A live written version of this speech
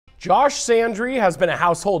Josh Sandry has been a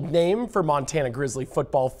household name for Montana Grizzly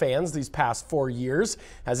football fans these past 4 years.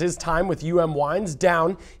 As his time with UM winds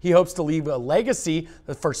down, he hopes to leave a legacy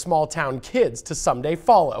for small-town kids to someday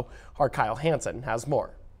follow. Our Kyle Hansen has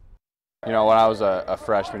more. You know, when I was a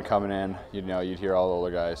freshman coming in, you'd hear all the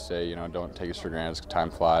older guys say, don't take us for granted,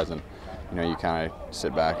 time flies, and you kind of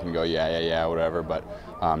sit back and go, yeah, whatever. But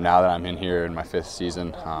now that I'm in here in my 5th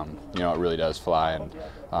season, it really does fly, and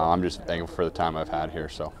I'm just thankful for the time I've had here.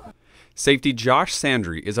 So. Safety Josh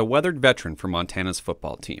Sandry is a weathered veteran for Montana's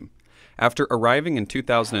football team. After arriving in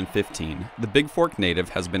 2015, the Big Fork native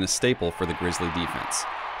has been a staple for the Grizzly defense.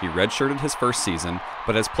 He redshirted his first season,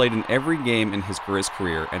 but has played in every game in his Grizz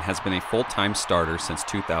career and has been a full-time starter since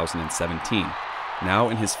 2017. Now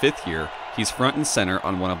in his 5th year, he's front and center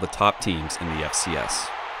on one of the top teams in the FCS.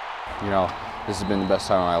 This has been the best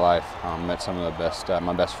time of my life. Met some of the best,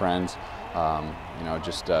 my best friends.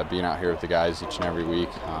 Just being out here with the guys each and every week,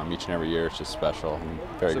 each and every year, it's just special. I'm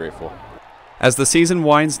very grateful. As the season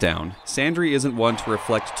winds down, Sandry isn't one to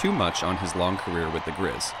reflect too much on his long career with the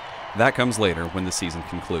Grizz. That comes later when the season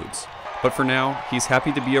concludes. But for now, he's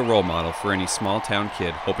happy to be a role model for any small-town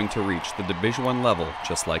kid hoping to reach the Division I level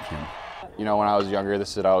just like him. When I was younger,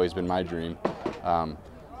 this had always been my dream,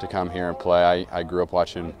 to come here and play. I grew up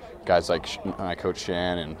watching guys like my coach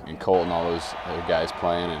Shan and Colt and all those guys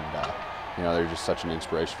playing, and they're just such an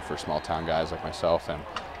inspiration for small-town guys like myself, and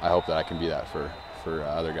I hope that I can be that for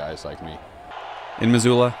other guys like me. In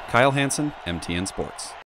Missoula, Kyle Hansen, MTN Sports.